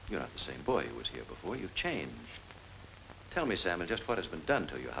 You're not the same boy who was here before. You've changed. Tell me, Samuel, just what has been done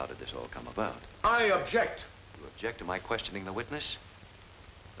to you? How did this all come about? I object. You object to my questioning the witness?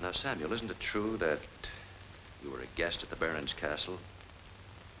 Now, Samuel, isn't it true that you were a guest at the Baron's castle?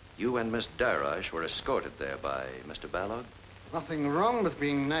 You and Miss Darash were escorted there by Mr. Balog? Nothing wrong with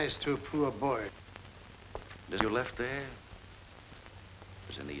being nice to a poor boy. As you left there,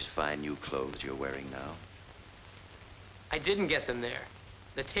 was in these fine new clothes you're wearing now? I didn't get them there.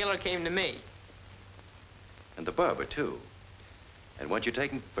 The tailor came to me. And the barber, too. And weren't you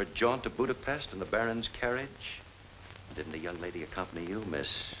taken for a jaunt to Budapest in the Baron's carriage? Didn't a young lady accompany you,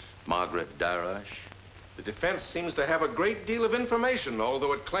 Miss Margaret Darash? The defense seems to have a great deal of information,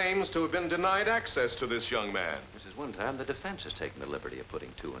 although it claims to have been denied access to this young man. This is one time the defense has taken the liberty of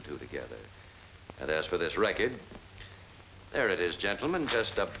putting two and two together. And as for this record, there it is, gentlemen,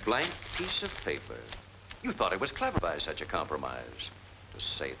 just a blank piece of paper. You thought it was clever by such a compromise. To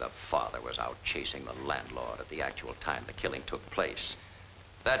say the father was out chasing the landlord at the actual time the killing took place.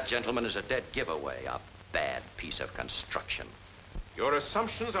 That, gentleman, is a dead giveaway, a bad piece of construction. Your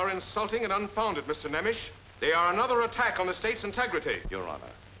assumptions are insulting and unfounded, Mr. Nemish. They are another attack on the state's integrity. Your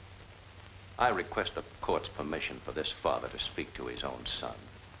Honor, I request the court's permission for this father to speak to his own son.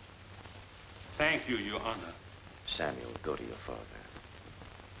 Thank you, Your Honor. Samuel, go to your father.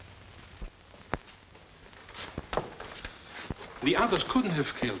 The others couldn't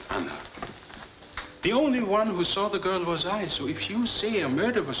have killed Anna. The only one who saw the girl was I, so if you say a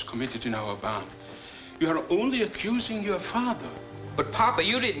murder was committed in our barn, you are only accusing your father. But, Papa,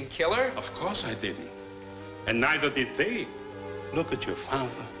 you didn't kill her. Of course I didn't. And neither did they. Look at your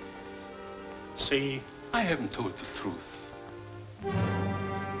father. Say, I haven't told the truth.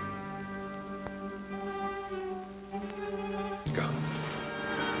 Go.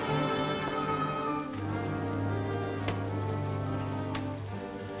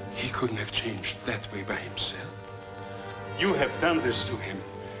 He couldn't have changed that way by himself. You have done this to him.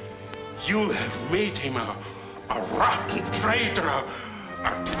 You have made him a rotten traitor,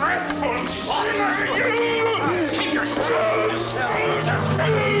 a dreadful sinner. Keep your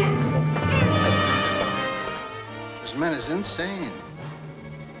This man is insane.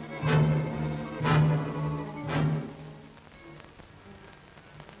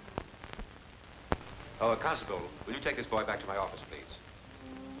 Oh, Constable, will you take this boy back to my office, please?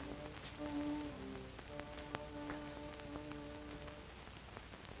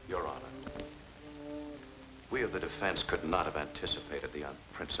 Your Honor, we of the defense could not have anticipated the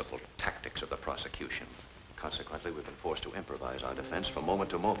unprincipled tactics of the prosecution. Consequently, we've been forced to improvise our defense from moment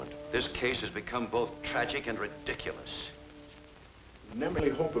to moment. This case has become both tragic and ridiculous. The only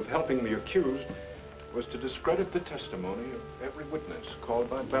hope of helping the accused was to discredit the testimony of every witness called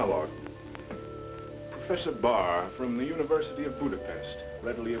by Balog. Professor Barr from the University of Budapest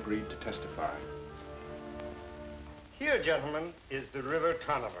readily agreed to testify. Here, gentlemen, is the River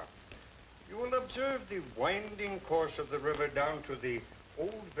Tanava. You will observe the winding course of the river down to the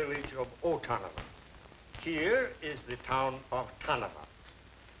old village of Otanava. Here is the town of Tanava.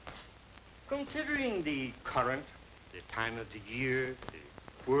 Considering the current, the time of the year,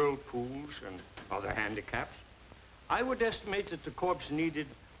 the whirlpools, and other handicaps, I would estimate that the corpse needed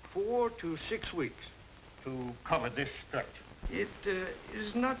 4 to 6 weeks to cover this stretch. It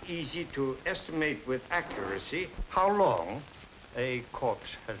is not easy to estimate with accuracy how long a corpse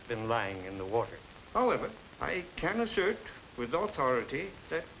has been lying in the water. However, I can assert with authority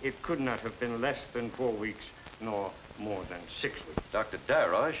that it could not have been less than 4 weeks, nor more than 6 weeks. Dr.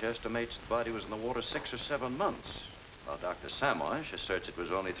 Darosh estimates the body was in the water 6 or 7 months, while Dr. Samosh asserts it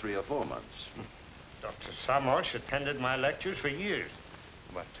was only 3 or 4 months. Dr. Samosh attended my lectures for years,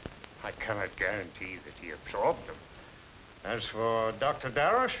 but I cannot guarantee that he absorbed them. As for Dr.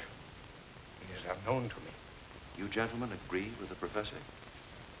 Darosh, he is unknown to me. You gentlemen agree with the professor?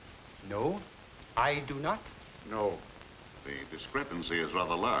 No, I do not. No. The discrepancy is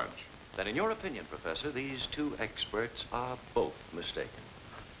rather large. Then in your opinion, Professor, these two experts are both mistaken.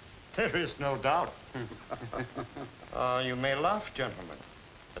 There is no doubt. You may laugh, gentlemen,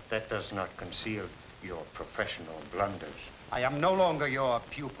 but that does not conceal your professional blunders. I am no longer your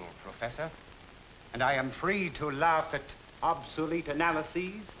pupil, Professor, and I am free to laugh at obsolete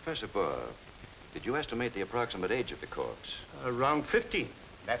analyses. Professor Barr, did you estimate the approximate age of the corpse? Around 15.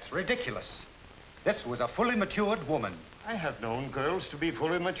 That's ridiculous. This was a fully matured woman. I have known girls to be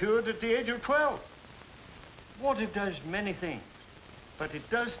fully matured at the age of 12. Water does many things, but it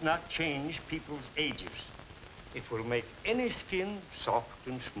does not change people's ages. It will make any skin soft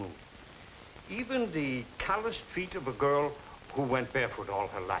and smooth. Even the calloused feet of a girl who went barefoot all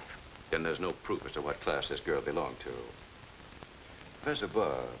her life. Then there's no proof as to what class this girl belonged to. Professor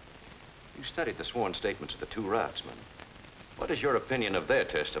Barr, you studied the sworn statements of the 2 raftsmen. What is your opinion of their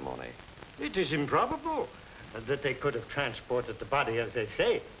testimony? It is improbable that they could have transported the body, as they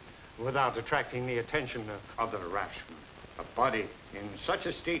say, without attracting the attention of other raftsmen. A body in such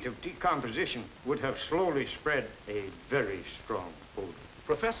a state of decomposition would have slowly spread a very strong odor.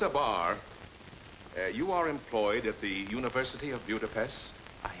 Professor Barr, you are employed at the University of Budapest?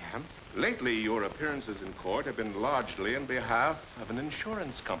 I am. Lately, your appearances in court have been largely in behalf of an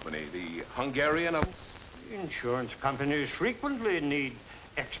insurance company, the Hungarian... Insurance companies frequently need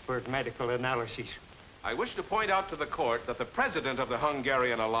expert medical analyses. I wish to point out to the court that the president of the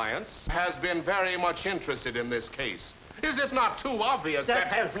Hungarian Alliance has been very much interested in this case. Is it not too obvious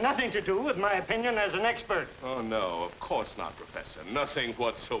that... That has nothing to do with my opinion as an expert. Oh, no, of course not, Professor. Nothing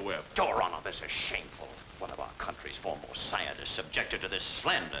whatsoever. Your Honor, this is shameful. One of our country's foremost scientists subjected to this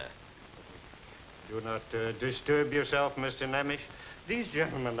slander. Do not disturb yourself, Mr. Nemish. These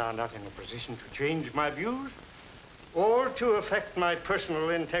gentlemen are not in a position to change my views or to affect my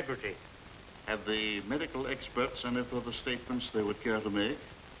personal integrity. Have the medical experts any further statements they would care to make?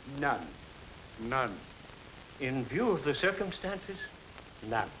 None. None. In view of the circumstances,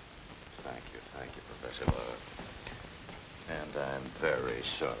 none. Thank you, Professor Barr. And I'm very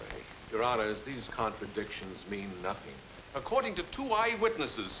sorry. Your Honors, these contradictions mean nothing. According to 2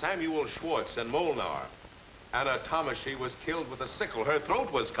 eyewitnesses, Samuel Schwartz and Molnar, Anna Tomashi was killed with a sickle. Her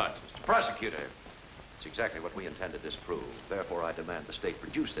throat was cut. Mr. Prosecutor, it's exactly what we intend to disprove. Therefore, I demand the state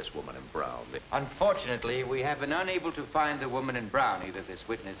produce this woman in brown. Unfortunately, we have been unable to find the woman in brown. Either this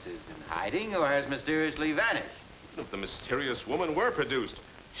witness is in hiding or has mysteriously vanished. If the mysterious woman were produced,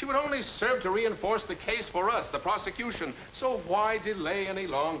 she would only serve to reinforce the case for us, the prosecution. So why delay any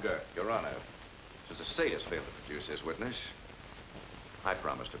longer? Your Honor, since the state has failed to produce this witness, I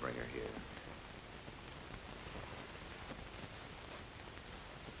promise to bring her here.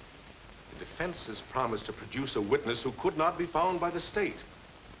 The defense has promised to produce a witness who could not be found by the state.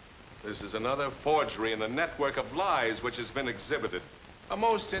 This is another forgery in the network of lies which has been exhibited. A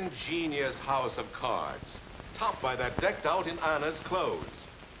most ingenious house of cards, topped by that decked out in Anna's clothes.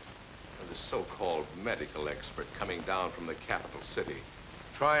 And this so-called medical expert coming down from the capital city,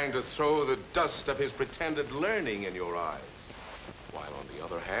 trying to throw the dust of his pretended learning in your eyes. While on the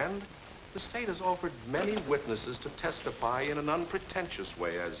other hand, the state has offered many witnesses to testify in an unpretentious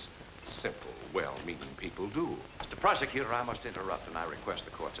way, as simple, well-meaning people do. Mr. Prosecutor, I must interrupt, and I request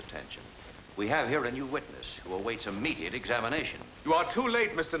the court's attention. We have here a new witness who awaits immediate examination. You are too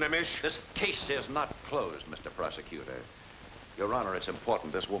late, Mr. Nemish. This case is not closed, Mr. Prosecutor. Your Honor, it's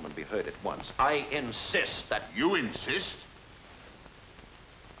important this woman be heard at once. I insist that... You insist?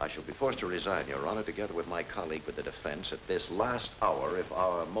 I shall be forced to resign, Your Honor, together with my colleague with the defense at this last hour if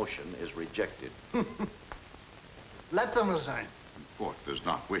our motion is rejected. Let them resign. The court does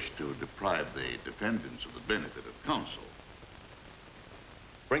not wish to deprive the defendants of the benefit of counsel.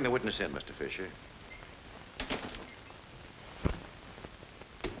 Bring the witness in, Mr. Fisher.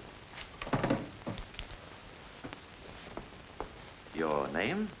 Your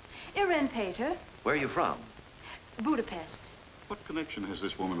name? Irene Pater, Where are you from? Budapest. What connection has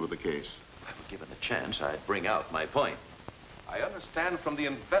this woman with the case? Well, given the chance, I'd bring out my point. I understand from the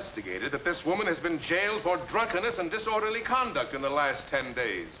investigator that this woman has been jailed for drunkenness and disorderly conduct in the last 10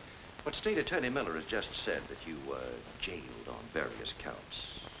 days. But State Attorney Miller has just said that you were jailed on various counts.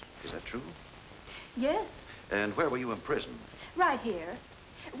 Is that true? Yes, And where were you imprisoned? right here.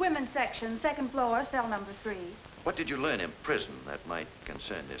 Women's section, second floor, cell number 3. What did you learn in prison that might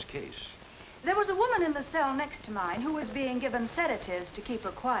concern this case? There was a woman in the cell next to mine who was being given sedatives to keep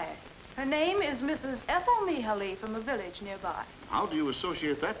her quiet. Her name is Mrs. Ethel Mihaly from a village nearby. How do you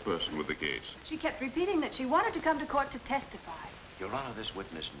associate that person with the case? She kept repeating that she wanted to come to court to testify. Your Honor, this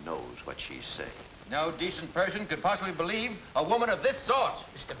witness knows what she's saying. No decent person could possibly believe a woman of this sort.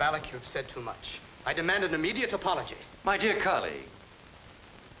 Mr. Ballack, you've said too much. I demand an immediate apology. My dear colleague,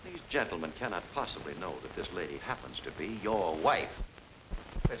 these gentlemen cannot possibly know that this lady happens to be your wife.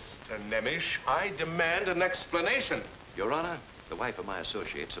 Mr. Nemish, I demand an explanation. Your Honor, the wife of my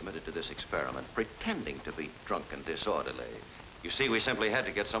associate submitted to this experiment, pretending to be drunk and disorderly. You see, we simply had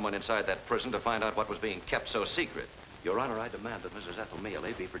to get someone inside that prison to find out what was being kept so secret. Your Honor, I demand that Mrs. Ethel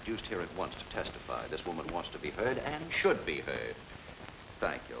Mihaly be produced here at once to testify. This woman wants to be heard and should be heard.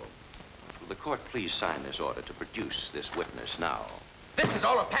 Thank you. Will the court please sign this order to produce this witness now? This is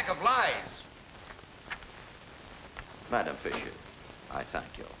all a pack of lies. Madam Fisher, I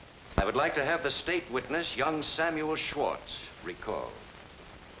thank you. I would like to have the state witness, young Samuel Schwartz, recalled.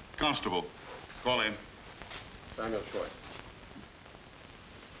 Constable, call in. Samuel Schwartz.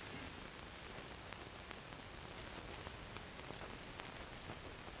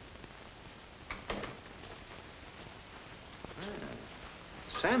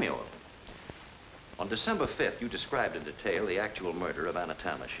 Samuel, on December 5th, you described in detail the actual murder of Anna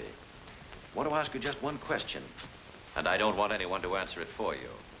Tamashi. I want to ask you just one question, and I don't want anyone to answer it for you.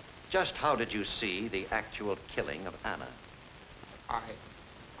 Just how did you see the actual killing of Anna?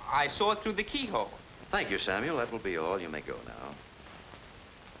 I saw it through the keyhole. Thank you, Samuel. That will be all. You may go now.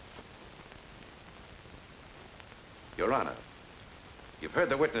 Your Honor, you've heard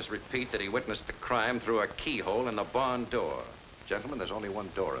the witness repeat that he witnessed the crime through a keyhole in the barn door. Gentlemen, there's only one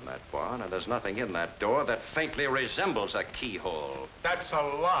door in that barn, and there's nothing in that door that faintly resembles a keyhole. That's a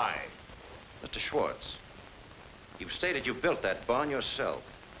lie. Mr. Schwartz, you've stated you built that barn yourself.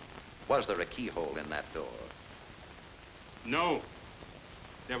 Was there a keyhole in that door? No,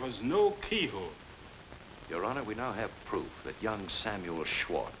 there was no keyhole. Your Honor, we now have proof that young Samuel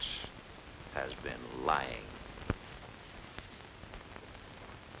Schwartz has been lying.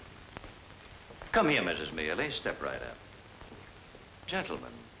 Come here, Mrs. Mihaly. Step right up.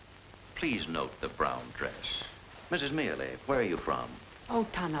 Gentlemen, please note the brown dress. Mrs. Mihaly, where are you from? Oh,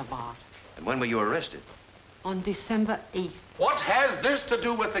 Tanavar. And when were you arrested? On December 8th. What has this to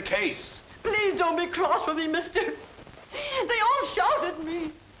do with the case? Please don't be cross with me, mister. They all shouted at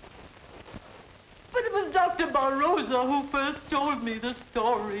me. But it was Dr. Barroza who first told me the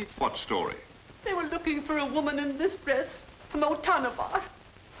story. What story? They were looking for a woman in this dress from Otanavar.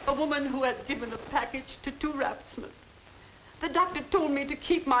 A woman who had given a package to 2 raftsmen. The doctor told me to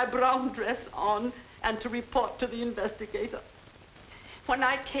keep my brown dress on and to report to the investigator. When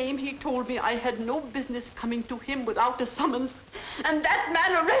I came, he told me I had no business coming to him without a summons, and that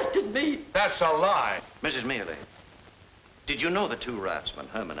man arrested me. That's a lie. Mrs. Mihaly, did you know the 2 raftsmen,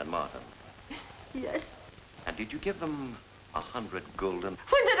 Herman and Martin? Yes. And did you give them 100 gulden?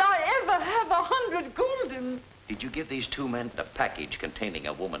 When did I ever have 100 gulden? Did you give these 2 men a package containing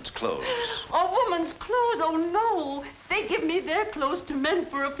a woman's clothes? A woman's clothes? Oh, no. They give me their clothes to mend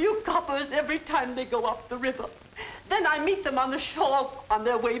for a few coppers every time they go up the river. Then I meet them on the shore on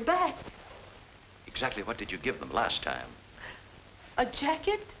their way back. Exactly what did you give them last time? A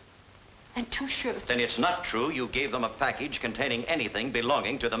jacket, and 2 shirts. Then it's not true you gave them a package containing anything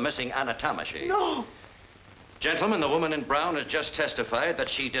belonging to the missing Anna Tamashie. No. Gentlemen, the woman in brown has just testified that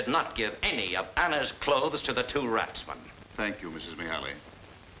she did not give any of Anna's clothes to the 2 raftsmen. Thank you, Mrs. Mihaly.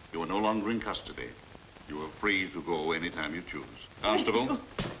 You are no longer in custody. You are free to go anytime you choose. Constable?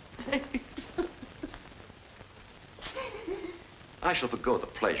 I shall forgo the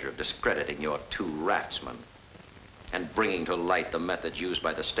pleasure of discrediting your 2 raftsmen and bringing to light the methods used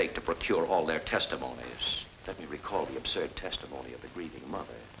by the state to procure all their testimonies. Let me recall the absurd testimony of the grieving mother,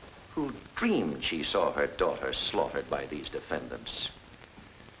 who dreamed she saw her daughter slaughtered by these defendants.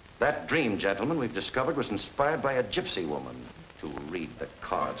 That dream, gentlemen, we've discovered was inspired by a gypsy woman to read the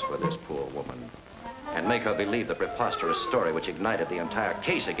cards for this poor woman and make her believe the preposterous story which ignited the entire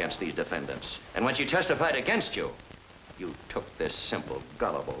case against these defendants. And when she testified against you, you took this simple,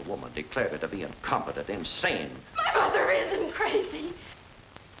 gullible woman, declared her to be incompetent, insane. My mother isn't crazy.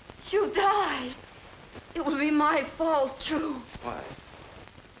 She'll die. It will be my fault, too. Why?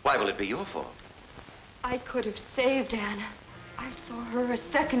 Why will it be your fault? I could have saved Anna. I saw her a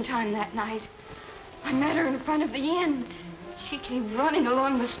second time that night. I met her in front of the inn. She came running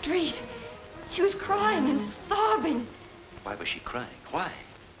along the street. She was crying and sobbing. Why was she crying? Why?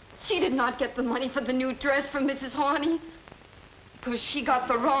 She did not get the money for the new dress from Mrs. Horney because she got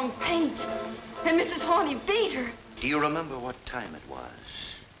the wrong paint, and Mrs. Horney beat her. Do you remember what time it was?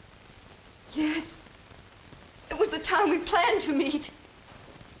 Yes. It was the time we planned to meet.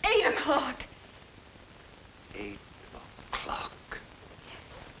 8 o'clock. 8 o'clock.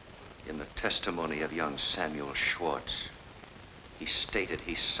 In the testimony of young Samuel Schwartz, he stated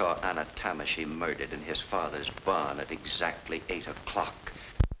he saw Anna Tamashie murdered in his father's barn at exactly 8 o'clock.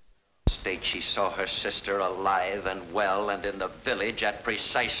 States she saw her sister alive and well and in the village at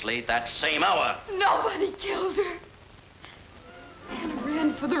precisely that same hour. Nobody killed her. Anna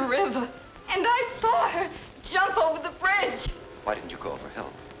ran for the river, and I saw her jump over the bridge. Why didn't you call for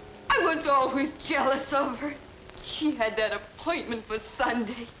help? I was always jealous of her. She had that appointment for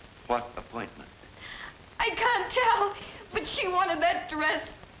Sunday. What appointment? I can't tell, but she wanted that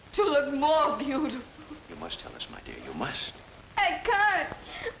dress to look more beautiful. You must tell us, my dear. You must. I can't.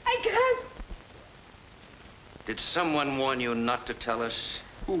 I can't. Did someone warn you not to tell us?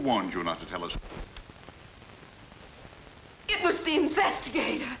 Who warned you not to tell us? It was the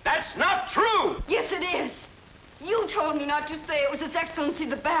investigator. That's not true! Yes, it is. You told me not to say it was His Excellency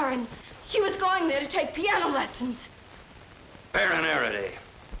the Baron. He was going there to take piano lessons. Baron Araday.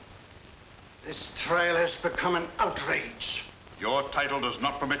 This trial has become an outrage. Your title does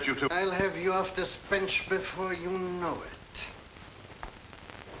not permit you to... I'll have you off this bench before you know it.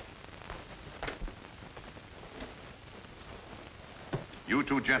 You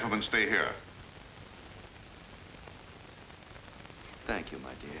 2 gentlemen stay here. Thank you,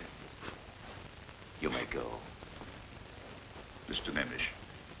 my dear. You may go. Mr. Nemish,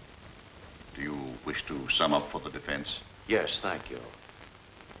 do you wish to sum up for the defense? Yes, thank you.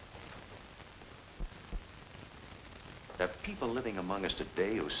 There are people living among us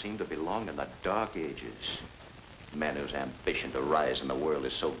today who seem to belong in the Dark Ages. Men whose ambition to rise in the world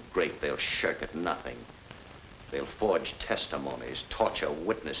is so great they'll shirk at nothing. They'll forge testimonies, torture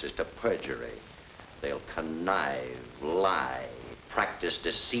witnesses to perjury. They'll connive, lie, practice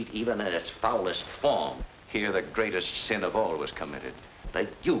deceit even in its foulest form. Here the greatest sin of all was committed. The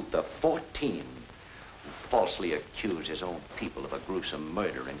youth of 14 who falsely accused his own people of a gruesome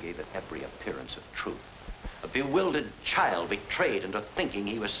murder and gave it every appearance of truth. A bewildered child betrayed into thinking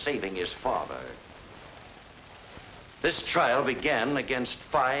he was saving his father. This trial began against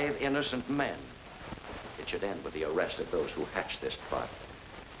 5 innocent men. It should end with the arrest of those who hatched this plot.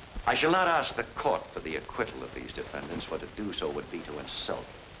 I shall not ask the court for the acquittal of these defendants, for to do so would be to insult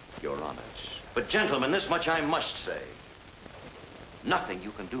your honors. But gentlemen, this much I must say. Nothing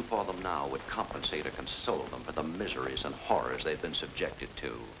you can do for them now would compensate or console them for the miseries and horrors they've been subjected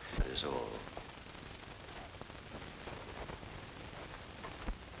to. That is all.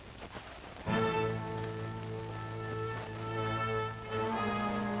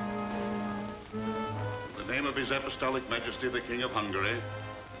 In the name of His Apostolic Majesty, the King of Hungary,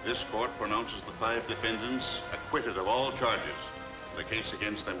 this court pronounces the 5 defendants acquitted of all charges. The case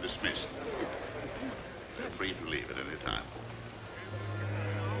against them dismissed. They're free to leave at any time.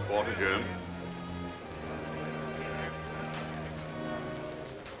 Court adjourned.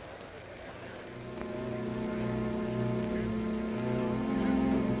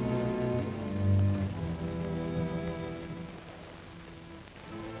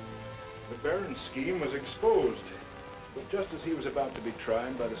 The Baron's scheme was exposed, but just as he was about to be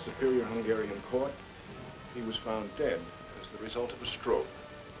tried by the superior Hungarian court, he was found dead as the result of a stroke.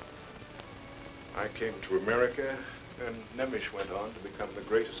 I came to America, and Nemish went on to become the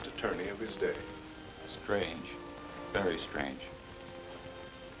greatest attorney of his day. Strange. Very strange.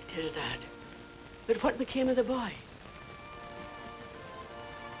 It is that. But what became of the boy?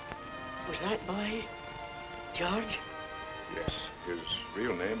 Was that boy George? Yes, his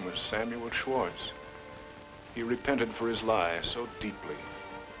real name was Samuel Schwartz. He repented for his lie so deeply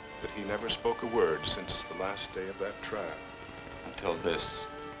that he never spoke a word since the last day of that trial. Until this,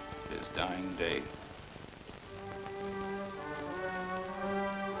 his dying day.